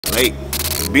late.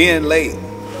 Being late.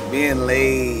 Being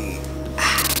late.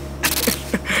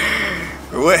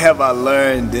 What have I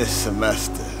learned this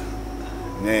semester?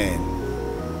 Man.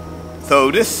 So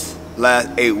this last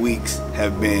 8 weeks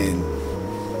have been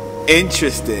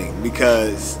interesting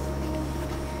because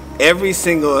every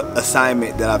single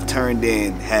assignment that I've turned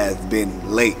in has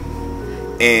been late.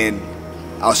 And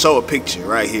I'll show a picture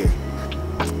right here.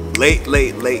 Late.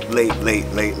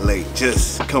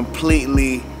 Just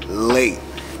completely late.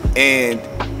 And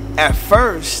at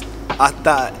first, I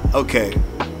thought, okay,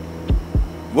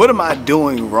 what am I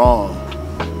doing wrong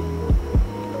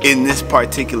in this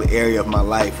particular area of my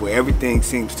life where everything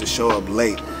seems to show up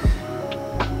late?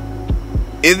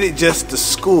 Is it just the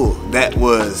school that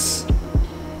was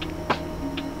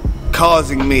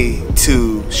causing me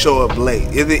to show up late?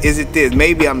 Is it this?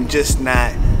 Maybe I'm just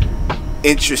not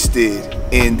interested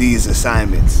in these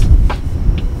assignments.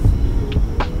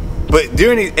 But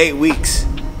during these 8 weeks,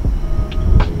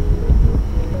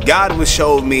 God would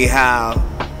show me how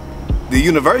the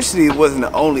university wasn't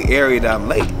the only area that I'm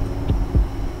late.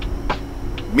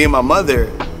 Me and my mother,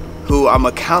 who I'm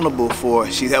accountable for,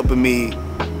 she's helping me,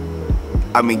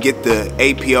 get the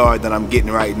APR that I'm getting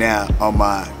right now on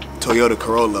my Toyota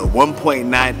Corolla, 1.9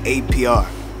 APR.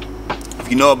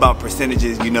 If you know about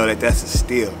percentages, you know that that's a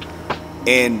steal.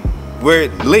 And we're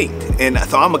linked, and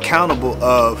so I'm accountable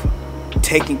of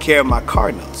taking care of my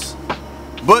car notes.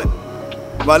 But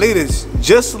my leaders,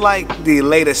 just like the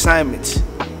late assignments,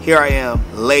 here I am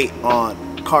late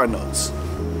on car notes.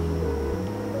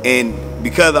 And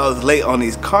because I was late on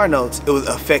these car notes, it was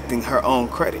affecting her own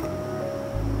credit.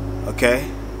 Okay?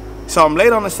 So I'm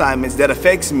late on assignments that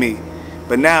affects me,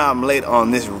 but now I'm late on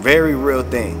this very real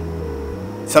thing.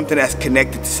 Something that's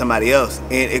connected to somebody else.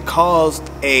 And it caused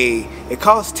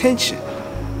tension.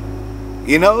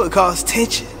 You know, it caused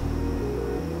tension.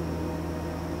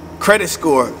 Credit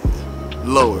score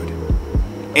lowered.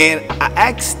 And I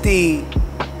asked the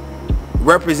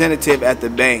representative at the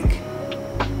bank,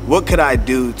 what could I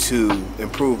do to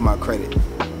improve my credit?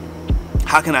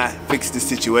 How can I fix the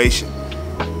situation?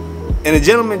 And the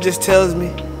gentleman just tells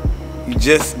me, you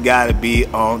just gotta be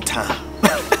on time.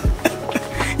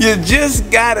 You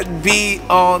just gotta be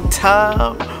on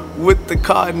time with the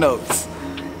car notes.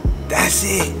 That's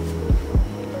it.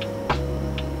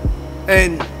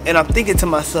 And I'm thinking to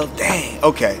myself, dang,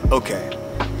 okay.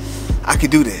 I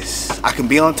can do this. I can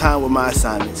be on time with my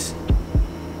assignments.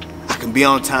 I can be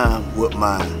on time with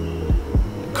my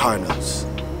car notes.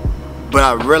 But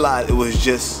I realized it was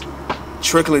just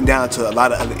trickling down to a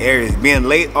lot of other areas. Being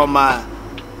late on my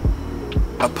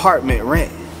apartment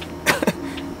rent.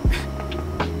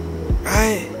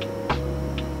 Right?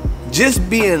 Just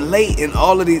being late in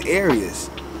all of these areas.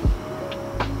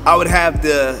 I would have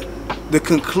the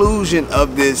conclusion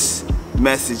of this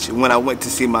message when I went to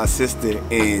see my sister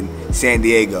in San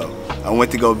Diego. I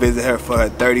went to go visit her for her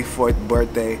 34th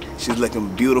birthday. She's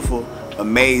looking beautiful,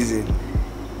 amazing.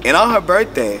 And on her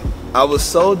birthday, I was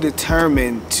so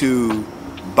determined to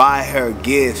buy her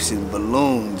gifts and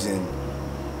balloons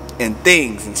and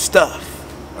things and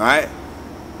stuff, all right?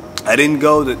 I didn't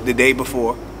go the day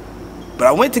before, but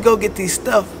I went to go get these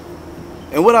stuff.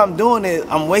 And what I'm doing is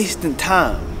I'm wasting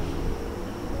time,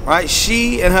 right?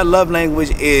 She and her love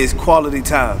language is quality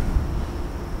time.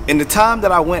 And the time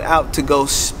that I went out to go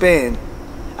spend,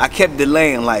 I kept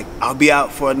delaying, like, I'll be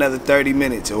out for another 30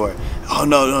 minutes, or, oh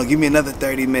no, give me another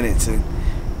 30 minutes. And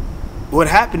what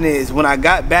happened is, when I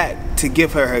got back to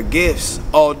give her her gifts,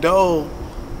 although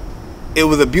it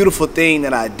was a beautiful thing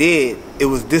that I did, it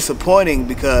was disappointing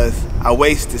because I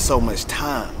wasted so much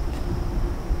time.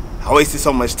 I wasted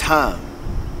so much time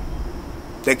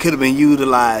that could have been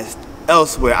utilized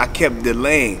elsewhere. I kept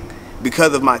delaying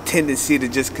because of my tendency to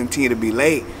just continue to be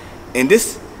late. And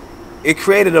it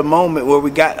created a moment where we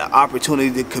got an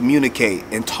opportunity to communicate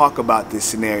and talk about this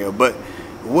scenario. But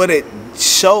what it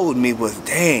showed me was,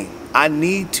 dang, I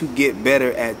need to get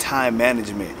better at time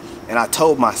management. And I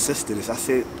told my sister this. I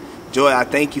said, Joy, I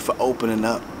thank you for opening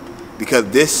up, because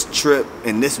this trip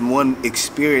and this one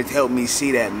experience helped me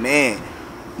see that, man,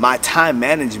 my time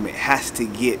management has to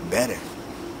get better.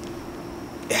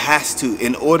 It has to,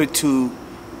 in order to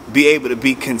be able to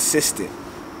be consistent.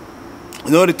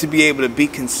 In order to be able to be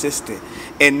consistent.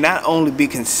 And not only be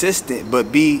consistent, but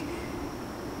be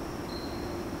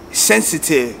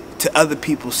sensitive to other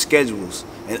people's schedules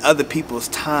and other people's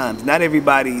times. Not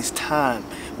everybody's time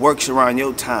works around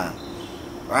your time,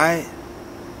 right?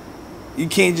 You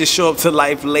can't just show up to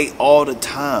life late all the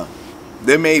time.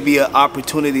 There may be an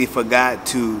opportunity for God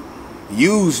to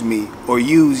use me or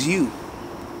use you,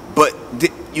 but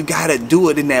you gotta do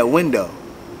it in that window.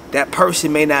 That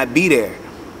person may not be there.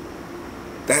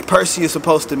 That person you're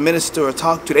supposed to minister or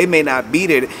talk to, they may not be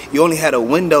there. You only had a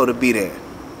window to be there.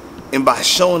 And by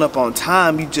showing up on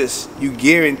time, you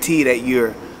guarantee that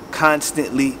you're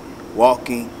constantly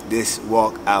walking this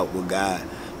walk out with God.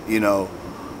 You know,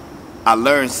 I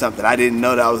learned something I didn't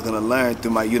know that I was going to learn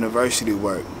through my university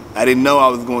work. I didn't know I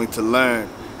was going to learn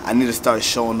I need to start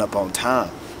showing up on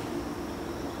time.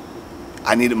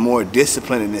 I needed more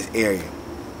discipline in this area.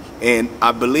 And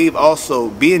I believe also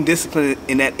being disciplined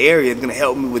in that area is going to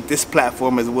help me with this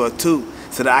platform as well too,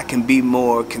 so that I can be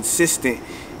more consistent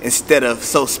instead of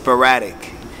so sporadic.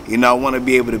 You know, I want to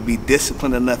be able to be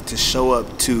disciplined enough to show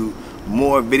up to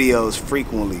more videos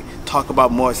frequently, talk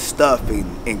about more stuff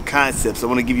and concepts. I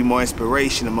want to give you more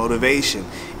inspiration and motivation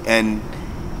and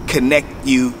connect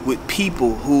you with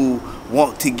people who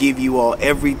want to give you all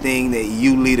everything that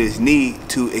you leaders need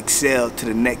to excel to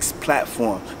the next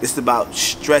platform. It's about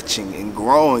stretching and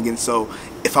growing. And so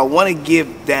if I want to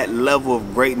give that level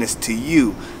of greatness to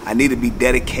you, I need to be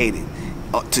dedicated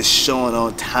to showing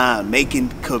on time, making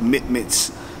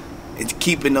commitments and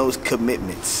keeping those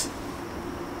commitments.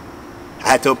 I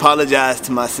had to apologize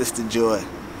to my sister Joy.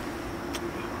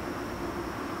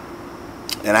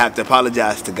 And I have to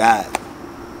apologize to God.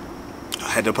 I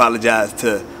had to apologize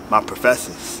to my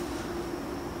professors.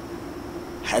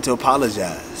 I had to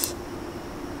apologize.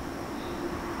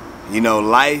 You know,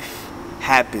 life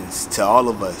happens to all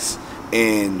of us.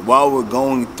 And while we're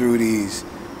going through these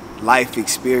life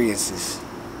experiences,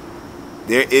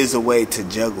 there is a way to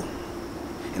juggle.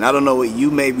 And I don't know what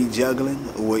you may be juggling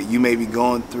or what you may be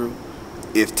going through,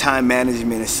 if time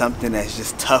management is something that's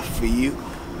just tough for you.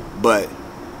 But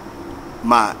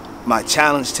my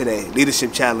challenge today,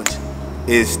 leadership challenge,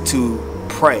 is to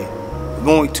pray. We're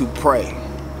going to pray.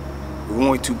 We're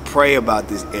going to pray about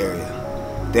this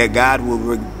area, that God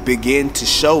will begin to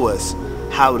show us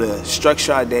how to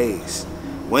structure our days,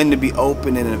 when to be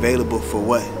open and available for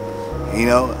what. You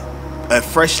know, a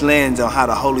fresh lens on how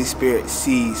the Holy Spirit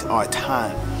sees our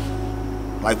time.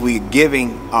 Like we're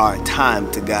giving our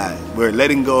time to God. We're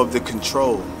letting go of the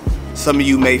control. Some of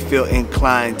you may feel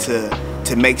inclined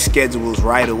to make schedules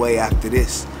right away after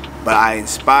this. But I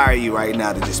inspire you right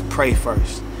now to just pray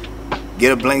first.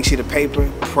 Get a blank sheet of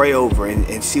paper, pray over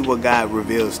and see what God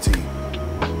reveals to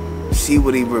you. See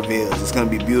what He reveals. It's going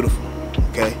to be beautiful,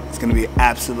 okay? It's going to be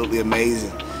absolutely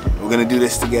amazing. We're going to do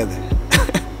this together.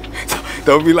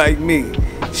 Don't be like me,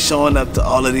 showing up to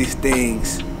all of these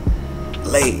things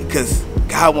late, because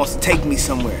God wants to take me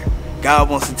somewhere. God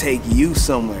wants to take you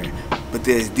somewhere. But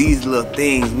there's these little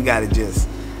things we got to just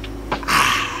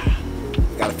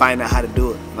gotta find out how to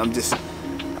do it. And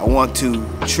I want to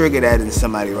trigger that in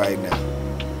somebody right now.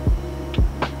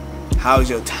 How's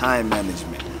your time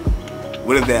management?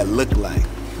 What does that look like?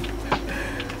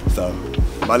 So,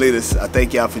 my leaders, I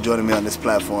thank y'all for joining me on this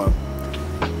platform.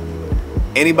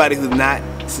 Anybody who's not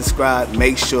subscribed,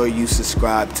 make sure you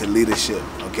subscribe to Leadership,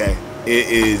 okay? It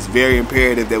is very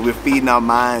imperative that we're feeding our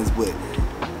minds with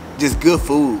just good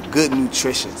food, good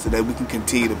nutrition, so that we can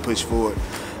continue to push forward.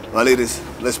 My leaders,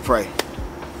 let's pray.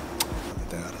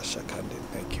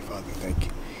 Thank you, Father. Thank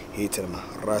you.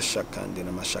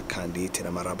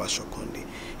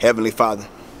 Heavenly Father,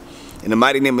 in the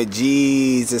mighty name of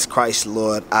Jesus Christ,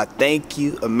 Lord, I thank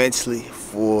you immensely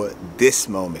for this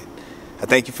moment. I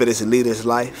thank you for this leader's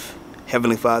life,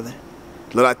 Heavenly Father.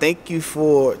 Lord, I thank you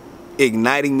for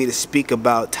igniting me to speak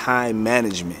about time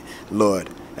management, Lord.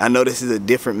 I know this is a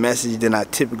different message than I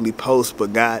typically post,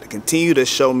 but God, continue to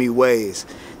show me ways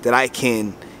that I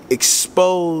can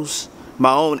expose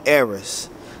my own errors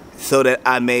so that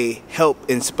I may help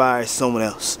inspire someone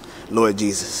else, Lord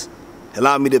Jesus.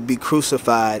 Allow me to be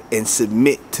crucified and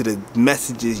submit to the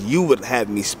messages you would have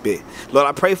me spit. Lord,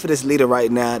 I pray for this leader right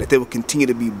now that they will continue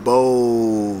to be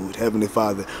bold, Heavenly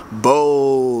Father,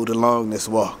 bold along this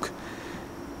walk.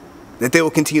 That they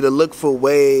will continue to look for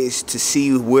ways to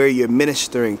see where you're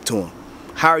ministering to them.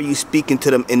 How are you speaking to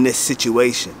them in this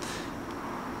situation?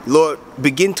 Lord,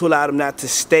 begin to allow them not to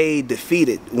stay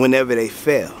defeated whenever they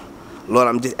fail. Lord,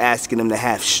 I'm just asking them to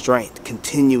have strength,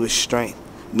 continuous strength,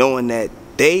 knowing that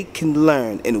they can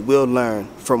learn and will learn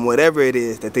from whatever it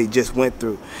is that they just went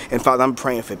through. And Father, I'm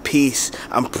praying for peace.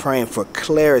 I'm praying for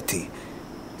clarity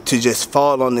to just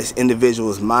fall on this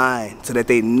individual's mind so that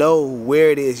they know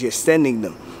where it is you're sending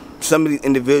them. Some of these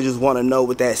individuals want to know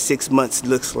what that 6 months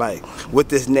looks like, what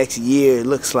this next year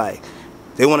looks like.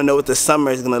 They want to know what the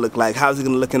summer is going to look like. How's it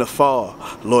going to look in the fall?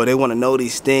 Lord, they want to know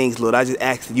these things. Lord, I just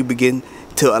ask that you begin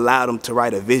to allow them to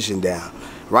write a vision down.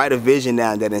 Write a vision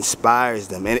down that inspires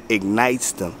them and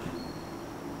ignites them.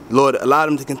 Lord, allow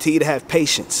them to continue to have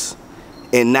patience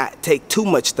and not take too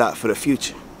much thought for the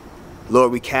future.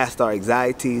 Lord, we cast our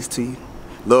anxieties to you.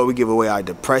 Lord, we give away our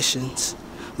depressions.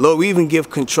 Lord, we even give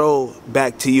control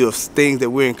back to you of things that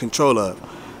we're in control of.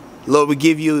 Lord, we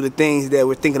give you the things that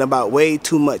we're thinking about way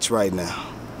too much right now.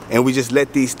 And we just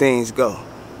let these things go.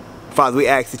 Father, we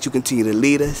ask that you continue to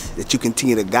lead us, that you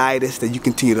continue to guide us, that you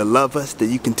continue to love us, that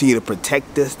you continue to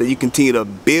protect us, that you continue to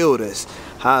build us.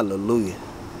 Hallelujah.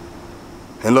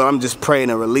 And Lord, I'm just praying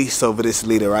a release over this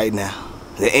leader right now.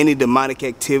 That any demonic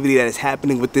activity that is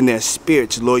happening within their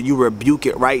spirits, Lord, you rebuke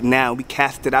it right now. We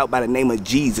cast it out by the name of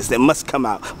Jesus. It must come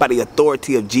out by the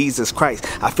authority of Jesus Christ.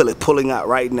 I feel it pulling out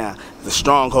right now. The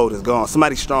stronghold is gone.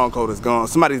 Somebody's stronghold is gone.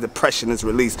 Somebody's depression is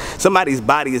released. Somebody's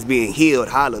body is being healed.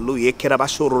 Hallelujah.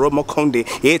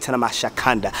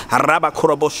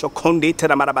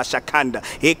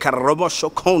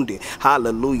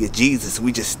 Hallelujah, Jesus.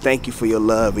 We just thank you for your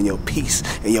love and your peace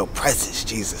and your presence,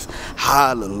 Jesus.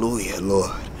 Hallelujah, Lord.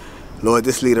 Lord,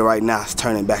 this leader right now is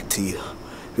turning back to you.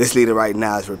 This leader right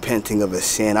now is repenting of his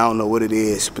sin. I don't know what it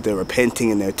is, but they're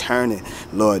repenting and they're turning.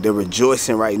 Lord, they're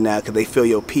rejoicing right now because they feel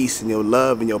your peace and your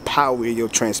love and your power and your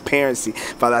transparency.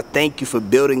 Father, I thank you for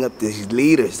building up these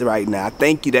leaders right now. I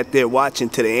thank you that they're watching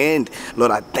to the end.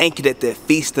 Lord, I thank you that they're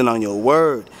feasting on your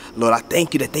word. Lord, I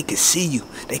thank you that they can see you.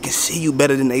 They can see you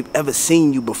better than they've ever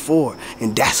seen you before.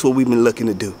 And that's what we've been looking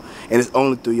to do. And it's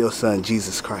only through your son,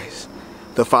 Jesus Christ.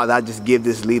 So, Father, I just give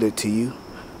this leader to you.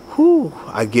 Whew,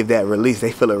 I give that release.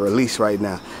 They feel a release right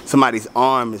now. Somebody's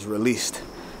arm is released.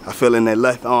 I feel in their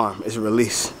left arm is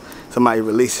released. Somebody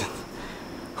releasing.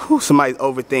 Whew, somebody's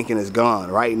overthinking is gone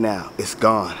right now. It's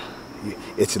gone.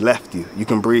 It's left you. You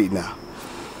can breathe now.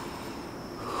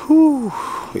 Whew.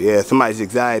 Yeah, somebody's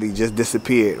anxiety just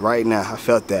disappeared right now. I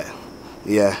felt that.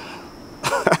 Yeah.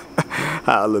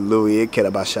 Hallelujah.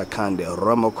 It's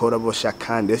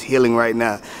healing right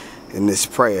now in this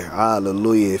prayer.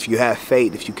 Hallelujah. If you have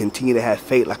faith, if you continue to have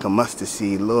faith like a mustard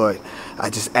seed, Lord, I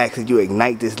just ask that you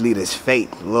ignite this leader's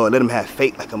faith. Lord, let him have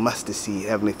faith like a mustard seed.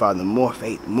 Heavenly Father, more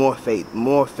faith, more faith,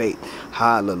 more faith.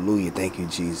 Hallelujah. Thank you,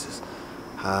 Jesus.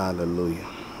 Hallelujah.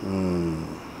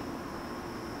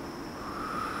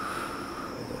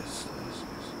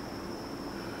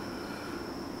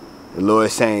 The Lord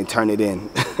is saying, turn it in.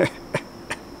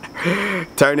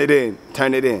 Turn it in.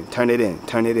 Turn it in. Turn it in.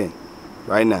 Turn it in.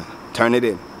 Right now. Turn it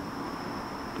in.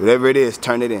 Whatever it is,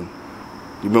 turn it in.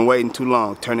 You've been waiting too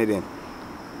long. Turn it in.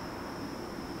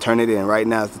 Turn it in. Right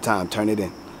now is the time. Turn it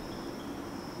in.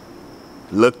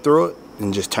 Look through it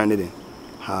and just turn it in.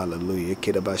 Hallelujah.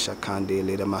 Thank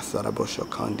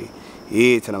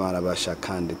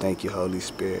you, Holy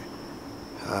Spirit.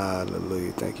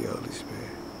 Hallelujah. Thank you, Holy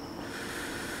Spirit.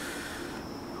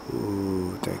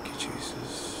 Ooh, thank you,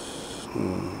 Jesus.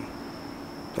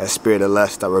 That spirit of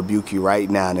lust, I rebuke you right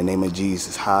now in the name of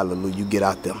Jesus. Hallelujah. You get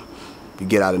out them. You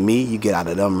get out of me, you get out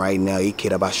of them right now. You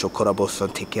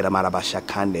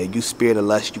spirit of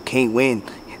lust, you can't win.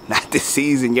 Not this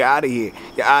season. You're out of here.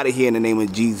 You're out of here in the name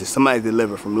of Jesus. Somebody's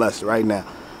delivered from lust right now.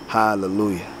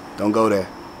 Hallelujah. Don't go there.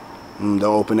 Don't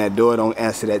open that door. Don't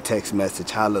answer that text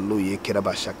message. Hallelujah. Don't go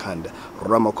to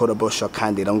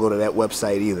that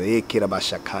website either.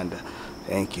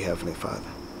 Thank you, Heavenly Father.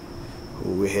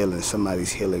 Ooh, we're healing.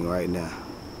 Somebody's healing right now.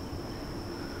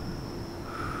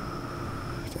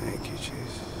 Thank you,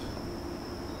 Jesus.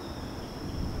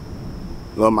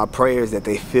 Lord, my prayer is that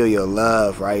they feel your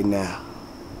love right now.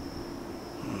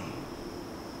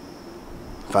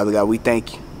 Father God, we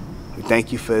thank you. We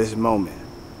thank you for this moment.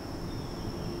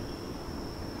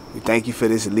 We thank you for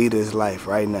this leader's life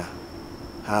right now.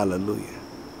 Hallelujah.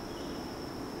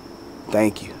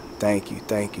 Thank you. Thank you.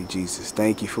 Thank you, Jesus.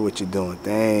 Thank you for what you're doing.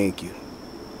 Thank you.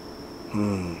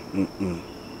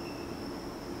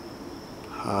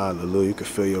 Hallelujah. You can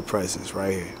feel your presence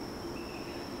right here.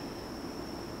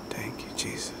 Thank you,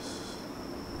 Jesus.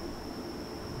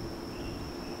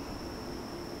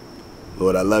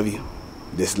 Lord, I love you.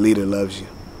 This leader loves you.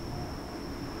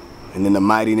 And in the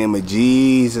mighty name of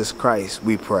Jesus Christ,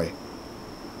 we pray.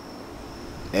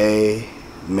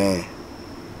 Amen.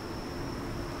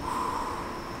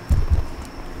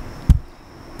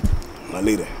 My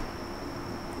leader,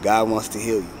 God wants to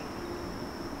heal you.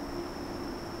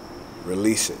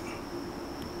 Release it.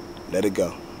 Let it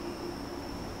go.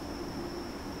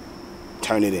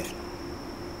 Turn it in.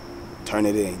 Turn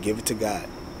it in. Give it to God.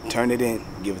 Turn it in.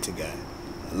 Give it to God.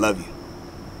 I love you.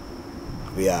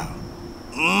 We out.